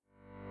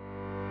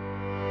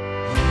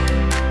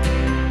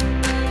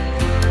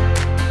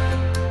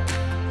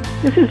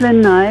This is Lynn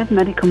Nye of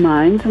Medical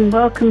Minds, and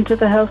welcome to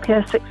the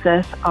Healthcare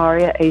Success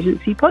ARIA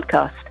Agency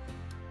podcast.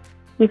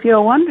 If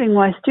you're wondering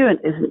why Stuart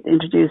isn't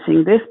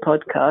introducing this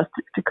podcast,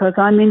 it's because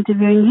I'm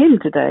interviewing him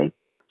today.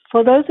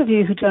 For those of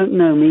you who don't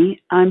know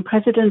me, I'm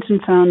president and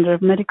founder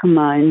of Medical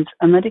Minds,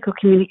 a medical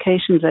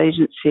communications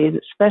agency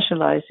that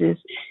specializes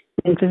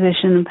in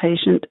physician and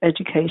patient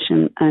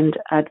education and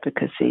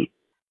advocacy.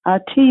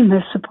 Our team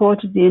has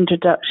supported the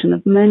introduction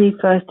of many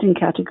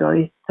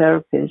first-in-category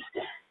therapies.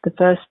 The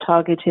first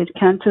targeted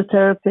cancer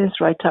therapies,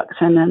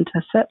 Rituxan and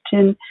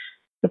Herceptin,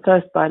 the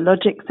first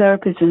biologic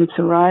therapies in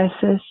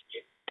psoriasis,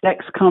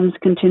 Dexcom's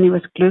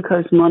continuous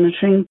glucose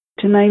monitoring,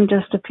 to name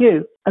just a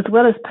few, as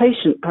well as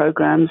patient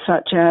programs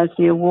such as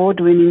the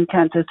award-winning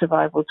Cancer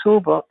Survival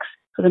Toolbox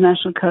for the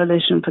National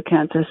Coalition for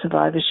Cancer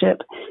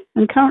Survivorship,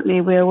 and currently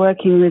we are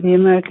working with the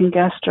American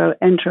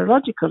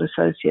Gastroenterological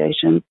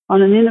Association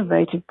on an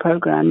innovative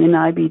program in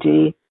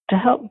IBD to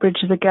help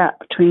bridge the gap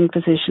between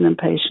physician and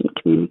patient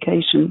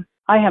communication.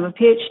 I have a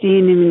PhD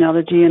in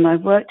immunology and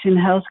I've worked in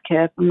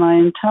healthcare for my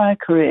entire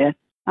career.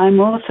 I'm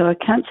also a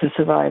cancer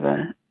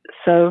survivor.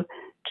 So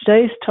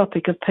today's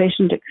topic of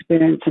patient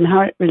experience and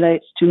how it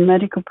relates to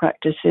medical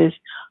practices,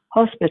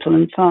 hospital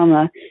and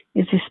pharma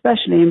is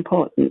especially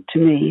important to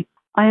me.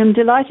 I am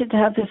delighted to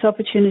have this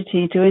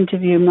opportunity to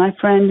interview my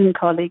friend and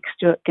colleague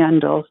Stuart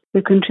Gandalf,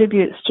 who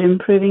contributes to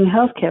improving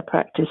healthcare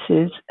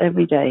practices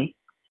every day.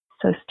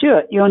 So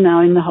Stuart, you're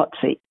now in the hot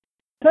seat.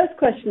 First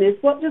question is,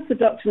 what does the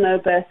doctor know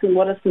best and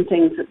what are some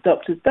things that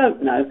doctors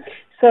don't know?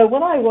 So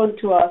what I want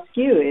to ask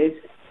you is,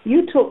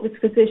 you talk with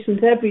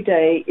physicians every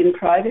day in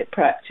private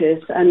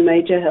practice and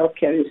major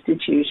healthcare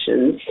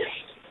institutions,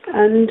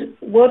 and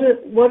what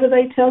do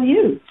they tell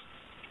you?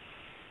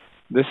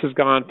 This has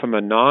gone from a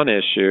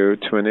non-issue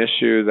to an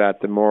issue that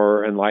the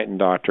more enlightened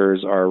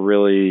doctors are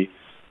really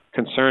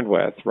concerned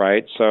with,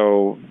 right?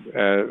 So,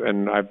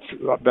 and I've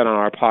been on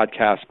our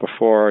podcast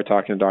before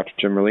talking to Dr.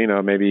 Jim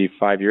Merlino maybe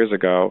 5 years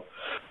ago,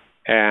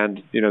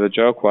 and, the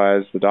joke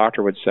was the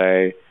doctor would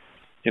say,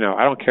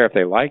 I don't care if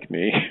they like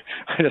me.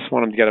 I just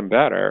want them to get them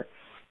better.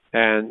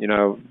 And,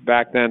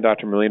 back then,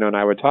 Dr. Merlino and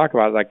I would talk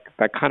about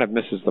that kind of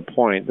misses the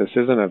point. This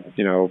isn't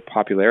a,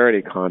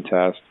 popularity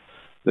contest.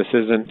 This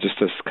isn't just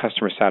this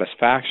customer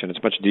satisfaction.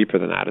 It's much deeper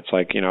than that. It's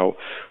like,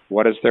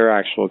 what is their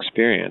actual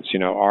experience?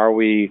 Are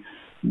we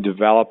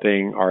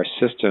developing our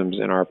systems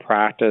in our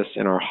practice,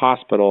 in our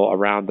hospital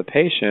around the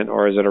patient,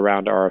 or is it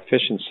around our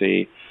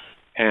efficiency?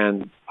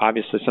 And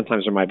obviously,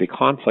 sometimes there might be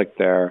conflict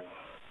there.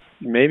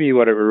 Maybe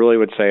what it really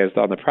would say is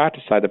that on the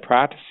practice side, the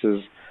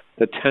practices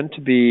that tend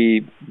to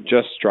be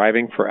just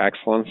striving for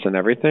excellence in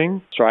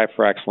everything, strive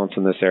for excellence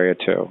in this area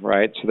too,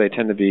 right? So they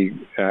tend to be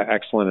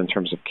excellent in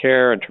terms of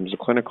care, in terms of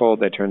clinical.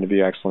 They tend to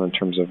be excellent in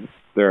terms of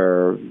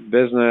their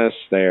business,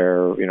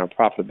 their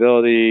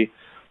profitability,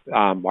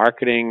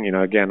 marketing.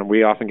 Again,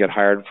 we often get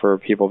hired for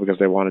people because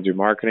they want to do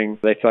marketing.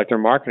 They feel like their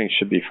marketing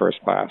should be first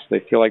class. They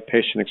feel like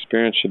patient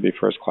experience should be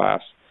first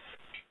class.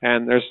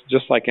 And there's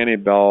just like any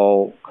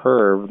bell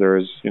curve,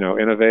 there's,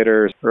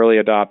 innovators, early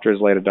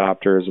adopters, late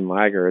adopters, and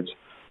laggards.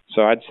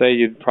 So I'd say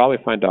you'd probably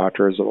find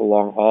doctors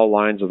along all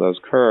lines of those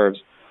curves.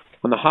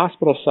 On the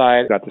hospital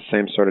side, got the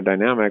same sort of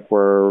dynamic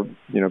where,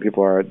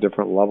 people are at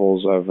different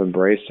levels of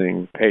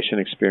embracing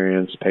patient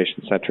experience,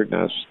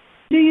 patient-centeredness.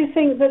 Do you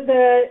think that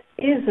there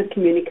is a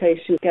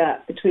communication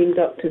gap between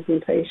doctors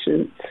and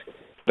patients?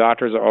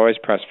 Doctors are always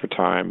pressed for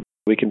time.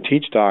 We can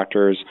teach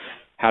doctors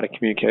how to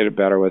communicate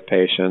better with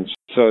patients.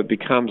 So it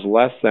becomes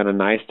less than a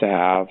nice to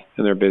have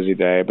in their busy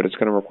day, but it's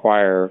going to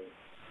require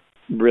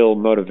real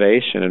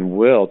motivation and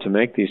will to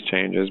make these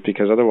changes,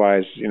 because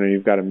otherwise,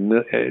 you've got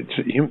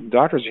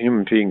doctors are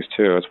human beings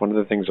too. It's one of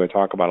the things I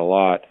talk about a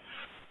lot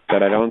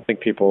that I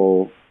think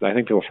people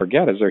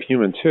forget is they're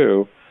human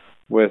too,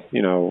 with,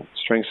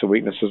 strengths and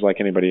weaknesses like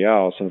anybody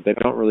else. And if they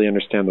don't really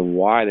understand the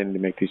why they need to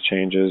make these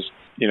changes,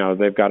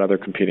 they've got other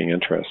competing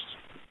interests.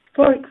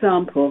 For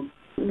example,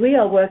 we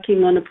are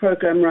working on a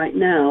program right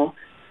now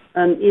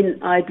in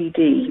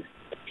IBD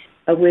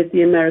with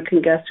the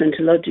American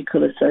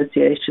Gastroenterological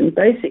Association,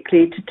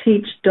 basically to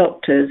teach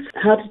doctors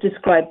how to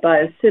describe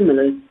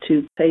biosimilars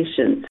to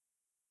patients.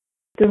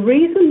 The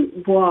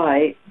reason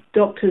why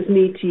doctors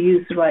need to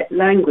use the right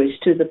language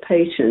to the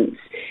patients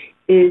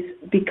is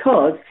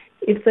because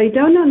if they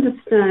don't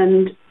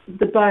understand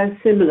the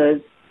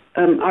biosimilars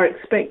are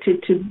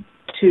expected to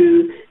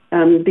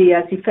be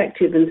as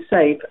effective and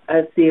safe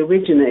as the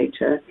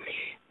originator,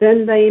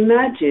 then they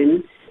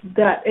imagine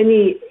that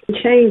any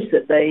change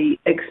that they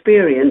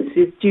experience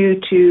is due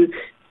to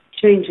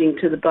changing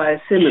to the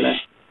biosimilar.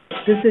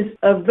 This is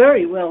a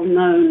very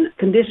well-known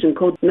condition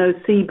called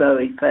nocebo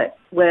effect,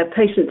 where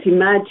patients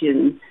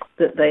imagine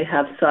that they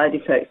have side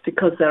effects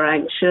because they're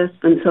anxious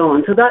and so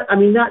on. So that's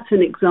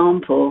an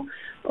example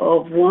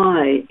of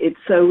why it's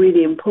so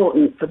really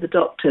important for the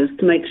doctors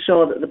to make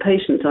sure that the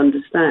patients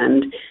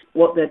understand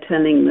what they're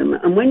telling them.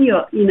 And when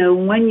you're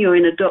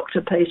in a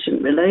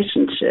doctor-patient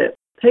relationship,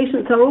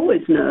 patients are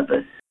always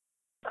nervous.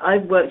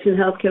 I've worked in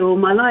healthcare all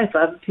my life.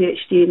 I have a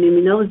PhD in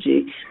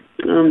immunology,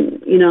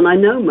 and I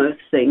know most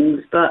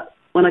things, but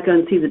when I go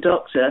and see the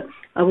doctor,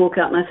 I walk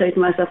out and I say to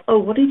myself, oh,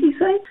 what did he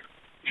say?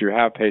 If you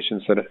have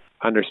patients that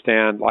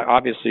understand, like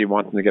obviously you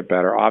want them to get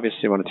better, obviously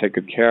you want to take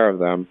good care of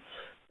them,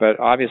 but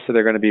obviously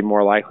they're going to be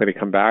more likely to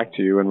come back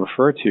to you and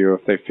refer to you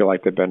if they feel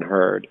like they've been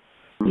heard.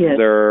 Yes.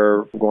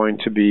 They're going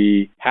to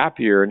be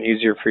happier and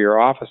easier for your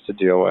office to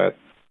deal with.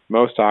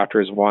 Most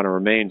doctors want to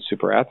remain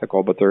super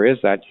ethical, but there is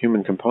that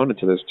human component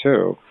to this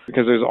too.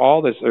 Because there's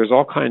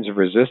all kinds of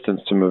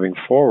resistance to moving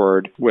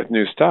forward with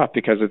new stuff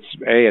because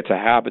it's a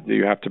habit that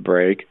you have to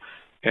break.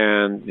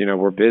 And,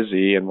 we're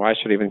busy, and why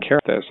should I even care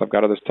about this? I've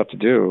got other stuff to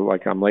do.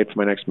 Like, I'm late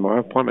for my next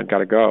appointment, got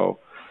to go.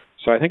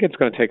 So I think it's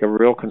going to take a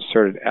real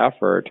concerted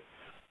effort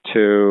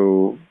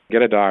to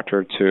get a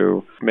doctor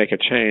to make a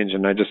change,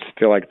 and I just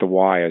feel like the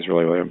why is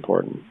really, really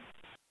important.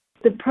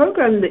 The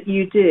program that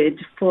you did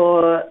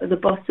for the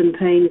Boston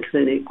Pain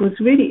Clinic was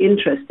really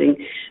interesting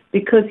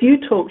because you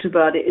talked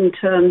about it in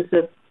terms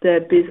of their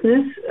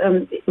business,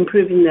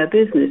 improving their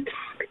business.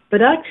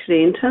 But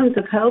actually, in terms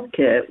of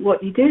healthcare,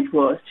 what you did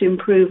was to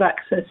improve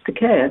access to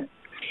care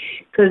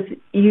because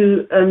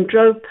you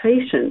drove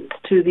patients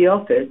to the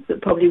office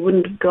that probably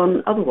wouldn't have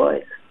gone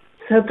otherwise.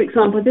 So, for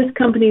example, this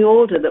company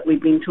Alder that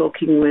we've been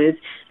talking with,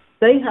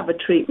 they have a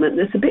treatment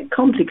that's a bit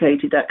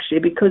complicated, actually,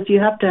 because you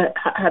have to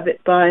have it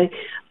by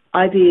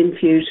IV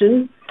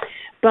infusion.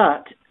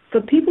 But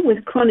for people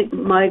with chronic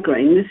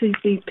migraine, this is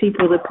these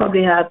people that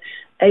probably have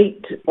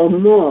 8 or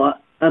more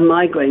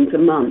migraines a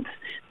month.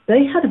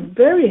 They had a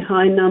very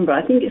high number.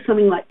 I think it's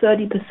something like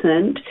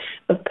 30%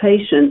 of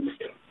patients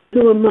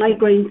who were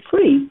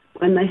migraine-free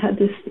when they had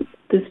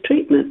this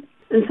treatment.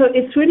 And so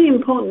it's really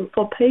important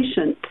for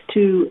patients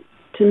to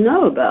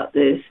know about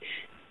this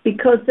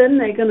because then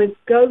they're going to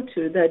go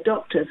to their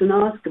doctors and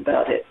ask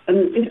about it.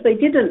 And if they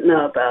didn't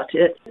know about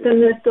it, then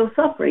they're still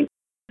suffering.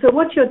 So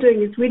what you're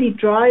doing is really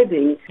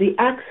driving the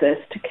access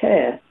to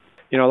care.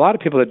 A lot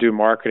of people that do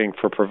marketing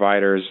for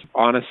providers,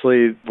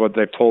 honestly, what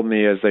they've told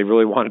me is they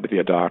really wanted to be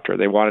a doctor.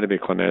 They wanted to be a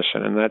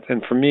clinician.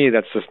 And for me,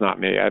 that's just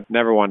not me. I've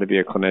never wanted to be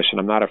a clinician.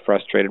 I'm not a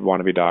frustrated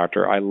wannabe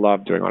doctor. I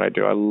love doing what I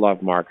do. I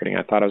love marketing.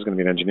 I thought I was going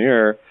to be an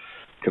engineer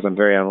because I'm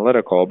very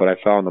analytical, but I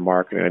fell into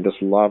marketing. I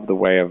just love the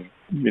way of,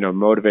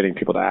 motivating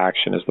people to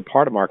action is the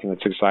part of marketing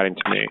that's exciting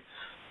to me.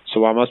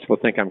 So while most people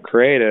think I'm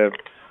creative,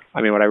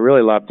 what I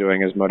really love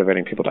doing is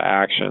motivating people to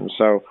action.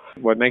 So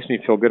what makes me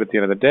feel good at the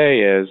end of the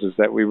day is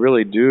that we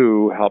really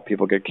do help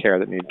people get care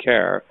that need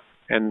care.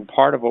 And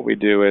part of what we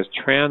do is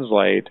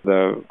translate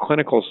the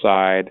clinical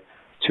side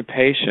to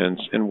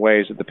patients in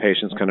ways that the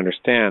patients can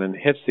understand and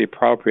hits the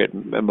appropriate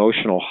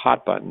emotional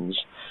hot buttons.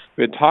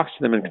 It talks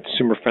to them in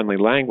consumer-friendly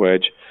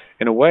language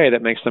in a way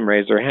that makes them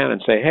raise their hand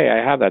and say, hey,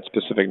 I have that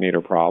specific need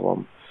or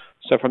problem.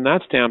 So from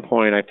that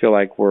standpoint, I feel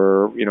like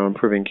we're,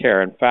 improving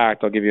care. In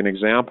fact, I'll give you an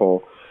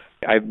example.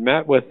 I've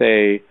met with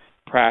a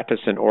practice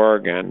in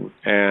Oregon,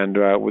 and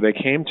they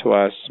came to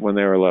us when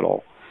they were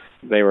little.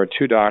 They were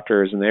 2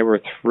 doctors, and they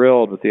were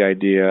thrilled with the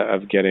idea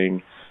of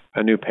getting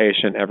a new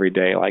patient every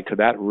day.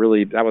 That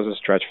was a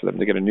stretch for them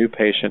to get a new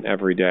patient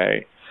every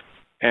day.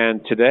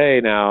 And today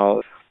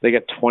now, they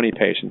get 20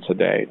 patients a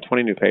day,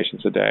 20 new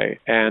patients a day.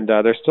 And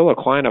they're still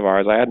a client of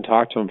ours. I hadn't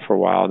talked to them for a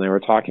while, and they were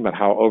talking about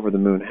how over the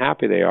moon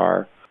happy they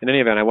are. In any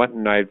event, I went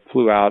and I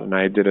flew out and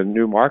I did a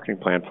new marketing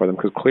plan for them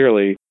because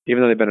clearly,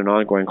 even though they've been an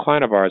ongoing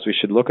client of ours, we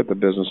should look at the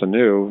business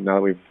anew now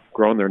that we've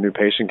grown their new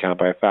patient count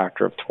by a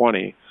factor of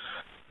 20.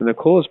 And the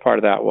coolest part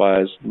of that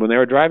was when they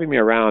were driving me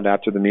around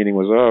after the meeting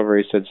was over,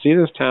 he said, see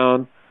this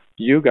town?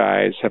 You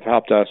guys have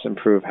helped us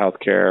improve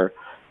healthcare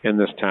in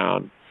this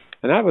town.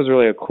 And that was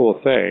really a cool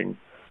thing.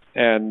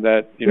 And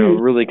that,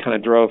 really kind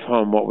of drove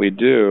home what we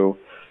do.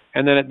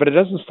 And then, but it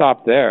doesn't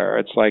stop there.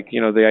 It's like,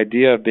 the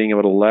idea of being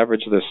able to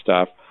leverage this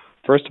stuff.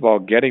 First of all,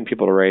 getting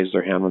people to raise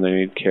their hand when they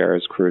need care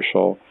is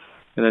crucial.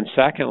 And then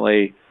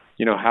secondly,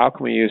 how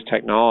can we use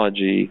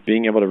technology,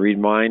 being able to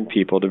remind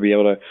people to be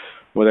able to,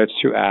 whether it's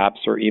through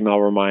apps or email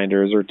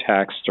reminders or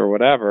text or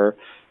whatever,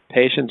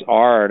 patients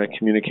are in a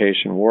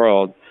communication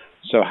world.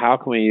 So how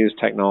can we use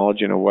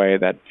technology in a way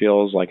that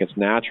feels like it's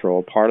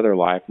natural, part of their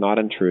life, not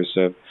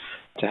intrusive,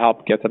 to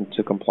help get them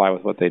to comply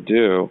with what they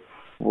do?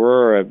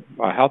 We're a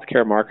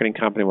healthcare marketing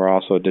company. We're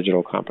also a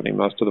digital company.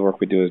 Most of the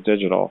work we do is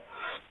digital.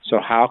 So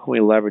how can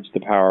we leverage the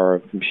power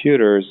of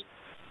computers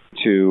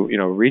to,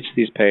 reach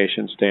these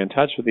patients, stay in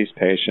touch with these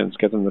patients,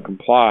 get them to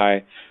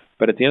comply?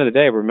 But at the end of the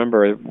day,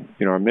 remember,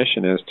 our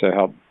mission is to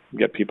help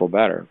get people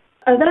better.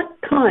 That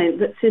client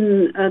that's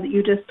in that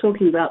you're just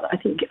talking about, I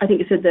think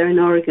you said they're in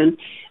Oregon.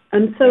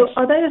 And so yes.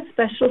 Are they a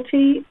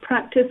specialty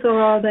practice or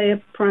are they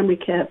a primary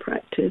care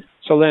practice?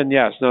 So Lynn,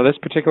 yes. No, this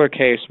particular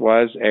case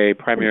was a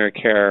primary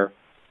care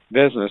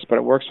business, but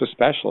it works with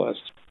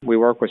specialists. We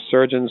work with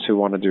surgeons who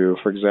want to do,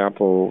 for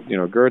example,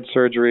 GERD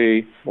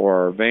surgery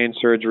or vein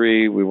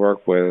surgery. We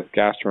work with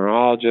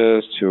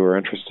gastroenterologists who are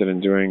interested in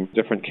doing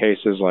different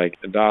cases like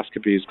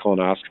endoscopies,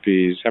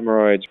 colonoscopies,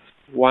 hemorrhoids.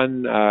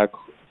 One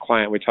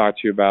client we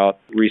talked to you about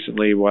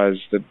recently was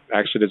that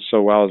actually did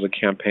so well as a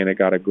campaign it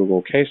got a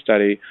Google case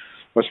study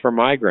was for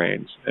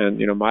migraines. And,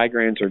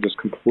 migraines are just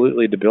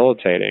completely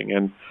debilitating.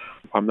 And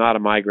I'm not a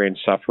migraine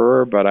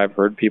sufferer, but I've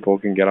heard people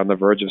can get on the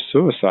verge of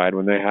suicide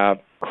when they have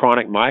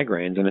chronic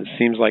migraines, and it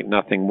seems like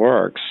nothing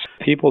works.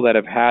 People that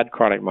have had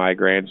chronic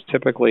migraines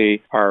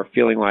typically are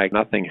feeling like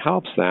nothing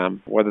helps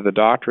them, whether the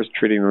doctor is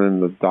treating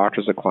them, the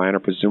doctor's a client, or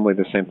presumably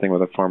the same thing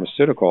with a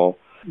pharmaceutical.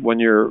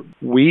 When you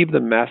weave the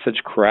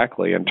message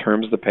correctly in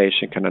terms the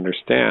patient can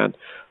understand,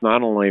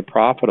 not only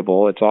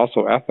profitable, it's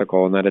also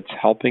ethical in that it's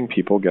helping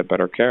people get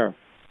better care.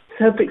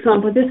 So, for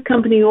example, this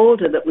company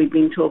Alder that we've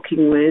been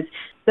talking with,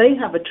 they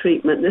have a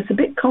treatment that's a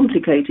bit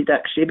complicated,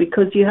 actually,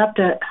 because you have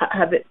to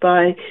have it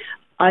by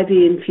IV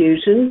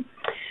infusion.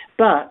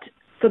 But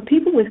for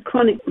people with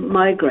chronic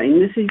migraine,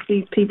 this is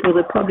these people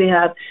that probably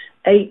have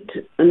 8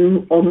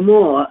 or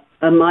more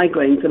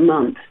migraines a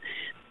month.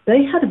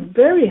 They had a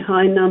very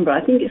high number.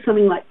 I think it's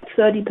something like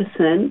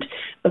 30%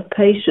 of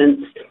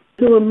patients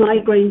who were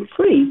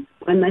migraine-free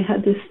when they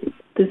had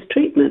this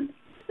treatment.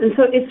 And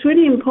so it's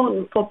really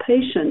important for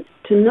patients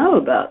to know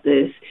about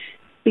this,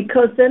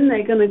 because then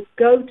they're going to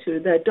go to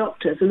their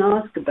doctors and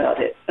ask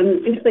about it.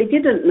 And if they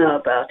didn't know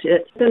about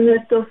it, then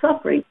they're still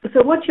suffering.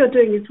 So what you're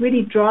doing is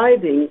really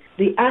driving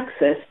the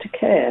access to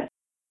care.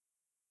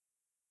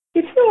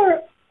 If you're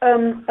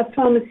a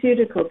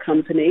pharmaceutical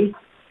company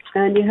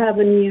and you have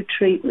a new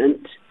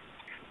treatment,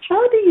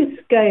 how do you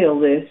scale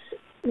this?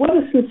 What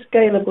are some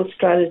scalable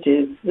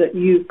strategies that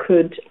you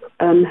could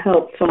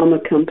help pharma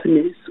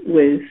companies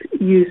with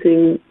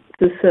using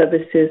the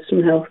services from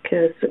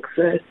Healthcare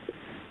Success?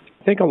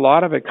 I think a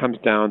lot of it comes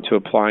down to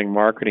applying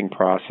marketing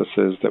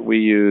processes that we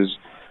use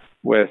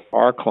with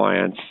our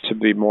clients to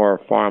be more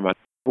pharma.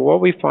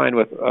 What we find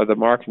with the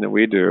marketing that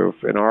we do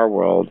in our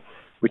world,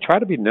 we try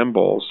to be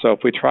nimble. So if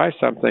we try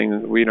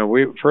something, we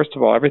first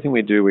of all, everything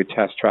we do, we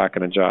test, track,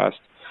 and adjust.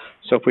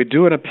 So if we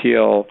do an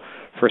appeal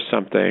for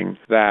something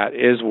that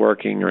is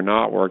working or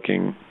not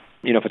working,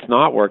 if it's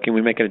not working,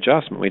 we make an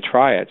adjustment. We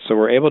try it. So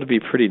we're able to be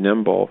pretty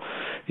nimble,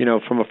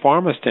 from a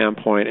pharma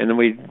standpoint. And then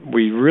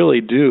we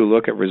really do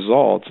look at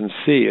results and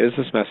see, is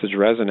this message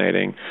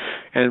resonating?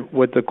 And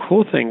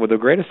the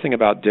greatest thing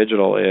about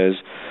digital is,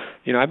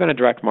 I've been a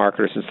direct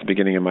marketer since the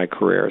beginning of my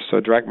career. So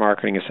direct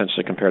marketing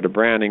essentially compared to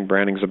branding.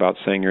 Branding's about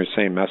saying your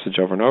same message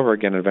over and over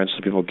again, and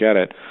eventually people get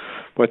it.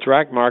 With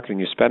direct marketing,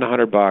 you spend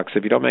 $100.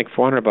 If you don't make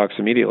 $400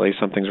 immediately,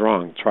 something's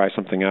wrong. Try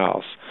something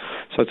else.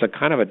 So it's a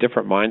kind of a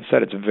different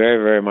mindset. It's very,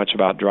 very much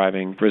about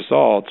driving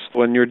results.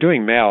 When you're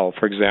doing mail,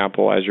 for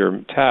example, as your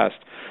test,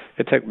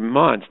 it takes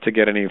months to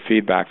get any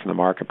feedback from the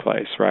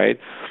marketplace, right?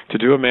 To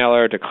do a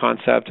mailer, to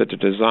concept it, to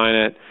design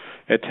it,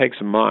 it takes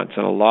months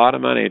and a lot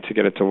of money to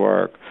get it to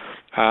work.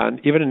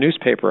 Even in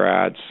newspaper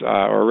ads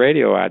or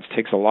radio ads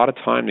takes a lot of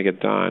time to get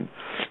done.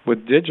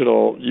 With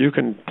digital, you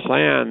can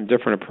plan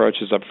different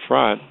approaches up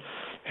front,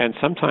 and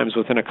sometimes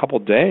within a couple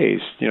days,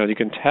 you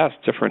can test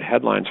different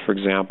headlines, for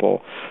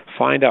example,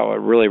 find out what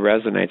really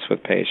resonates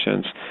with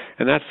patients,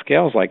 and that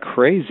scales like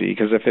crazy,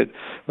 because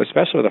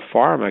especially with a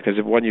pharma,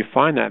 because when you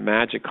find that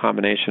magic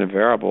combination of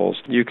variables,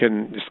 you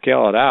can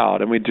scale it out,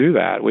 and we do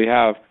that. We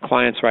have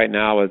clients right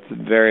now with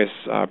various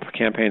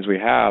campaigns we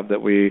have that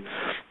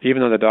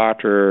even though the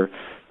doctor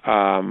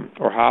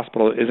or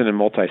hospital isn't in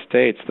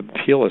multi-states, the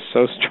appeal is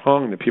so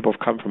strong that people have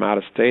come from out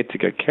of state to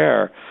get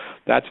care.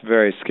 That's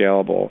very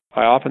scalable.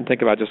 I often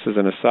think about, just as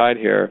an aside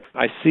here,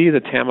 I see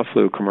the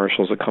Tamiflu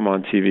commercials that come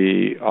on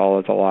TV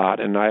a lot,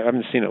 and I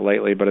haven't seen it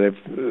lately, but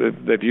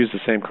they've used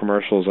the same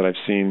commercials that I've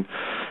seen,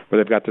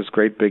 where they've got this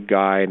great big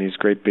guy and he's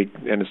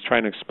and it's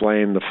trying to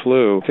explain the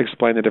flu, to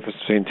explain the difference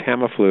between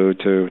Tamiflu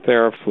to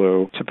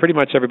Theraflu to pretty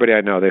much everybody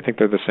I know. They think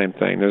they're the same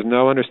thing. There's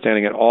no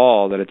understanding at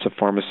all that it's a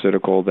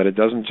pharmaceutical, that it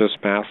doesn't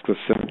just mask the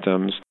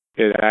symptoms,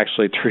 it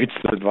actually treats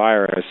the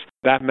virus.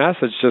 That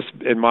message just,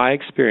 in my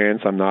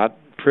experience, I'm not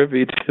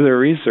privy to the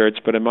research,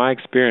 but in my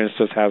experience,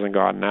 just hasn't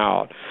gotten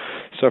out.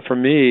 So for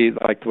me,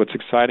 what's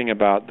exciting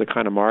about the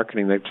kind of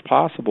marketing that's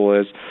possible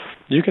is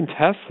you can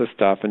test this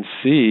stuff and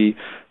see,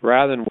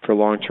 rather than for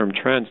long-term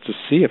trends, to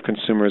see if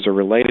consumers are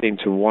relating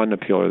to one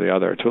appeal or the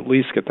other, to at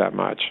least get that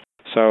much.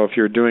 So if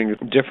you're doing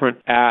different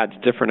ads,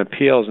 different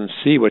appeals, and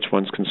see which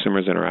ones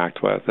consumers interact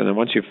with. And then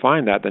once you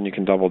find that, then you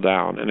can double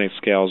down, and it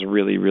scales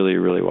really, really,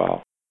 really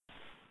well.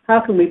 How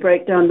can we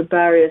break down the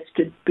barriers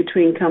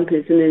between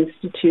companies and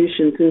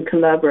institutions and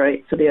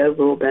collaborate for the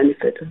overall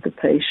benefit of the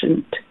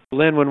patient?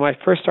 Lynn, when I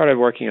first started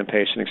working in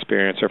patient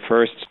experience, or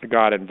first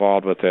got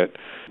involved with it,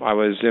 I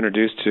was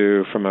introduced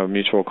to, from a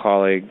mutual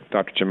colleague,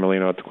 Dr. Jim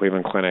Molino at the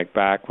Cleveland Clinic,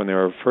 back when they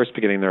were first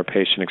beginning their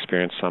patient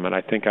experience summit.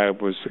 I think I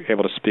was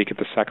able to speak at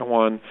the second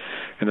one,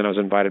 and then I was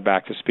invited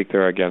back to speak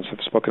there again. So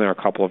I've spoken there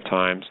a couple of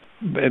times.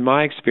 In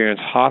my experience,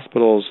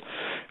 hospitals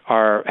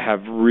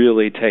have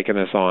really taken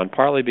this on,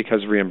 partly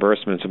because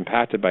reimbursement is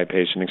impacted by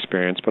patient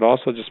experience, but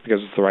also just because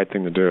it's the right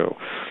thing to do.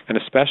 And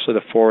especially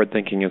the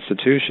forward-thinking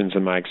institutions,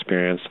 in my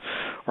experience,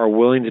 are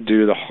willing to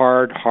do the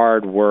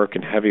hard work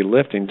and heavy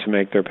lifting to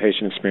make their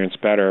patient experience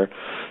better.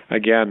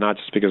 Again, not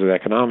just because of the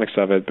economics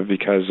of it, but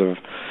because of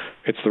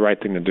it's the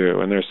right thing to do.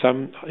 And there's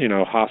some,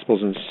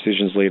 hospitals and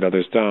decisions lead,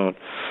 others don't.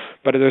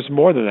 But there's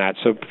more than that.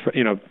 So,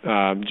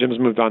 Jim's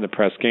moved on to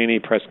Press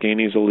Ganey. Press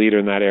Ganey's a leader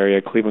in that area.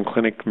 Cleveland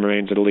Clinic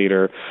remains a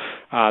leader.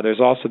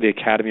 There's also the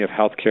Academy of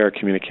Healthcare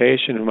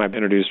Communication, whom I've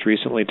introduced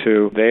recently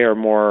to. They are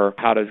more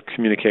how to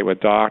communicate with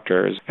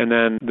doctors. And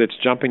then it's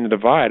jumping the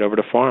divide over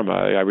to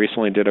pharma. I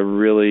recently did a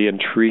really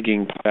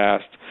intriguing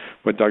podcast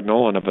with Doug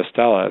Nolan of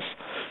Astellas.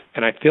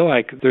 And I feel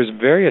like there's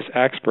various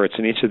experts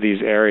in each of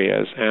these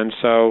areas. And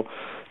so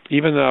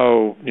even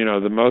though,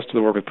 the most of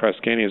the work with Press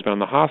Ganey has been on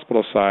the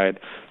hospital side,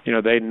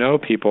 they know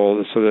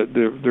people so that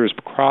there's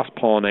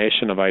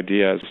cross-pollination of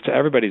ideas to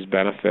everybody's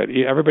benefit.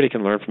 Everybody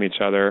can learn from each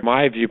other.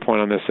 My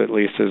viewpoint on this, at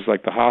least, is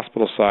like the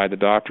hospital side, the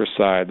doctor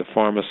side, the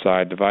pharma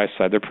side, device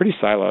side, they're pretty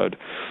siloed.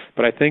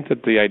 But I think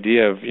that the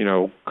idea of,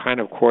 kind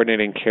of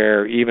coordinating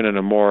care even in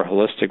a more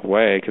holistic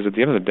way, because at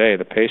the end of the day,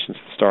 the patient's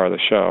the star of the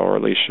show, or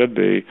at least should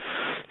be.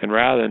 And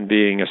rather than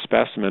being a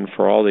specimen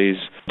for all these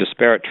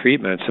disparate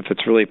treatments, if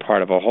it's really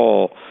part of a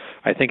whole,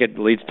 I think it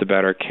leads to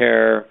better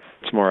care.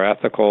 It's more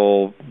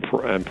ethical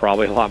and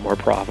probably a lot more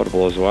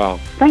profitable as well.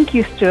 Thank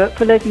you, Stuart,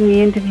 for letting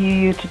me interview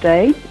you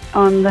today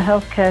on the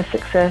Healthcare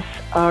Success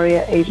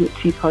ARIA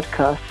Agency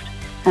podcast.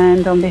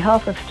 And on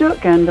behalf of Stuart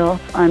Gandalf,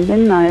 I'm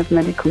Lynn Nye of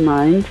Medical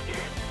Minds,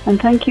 and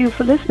thank you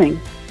for listening.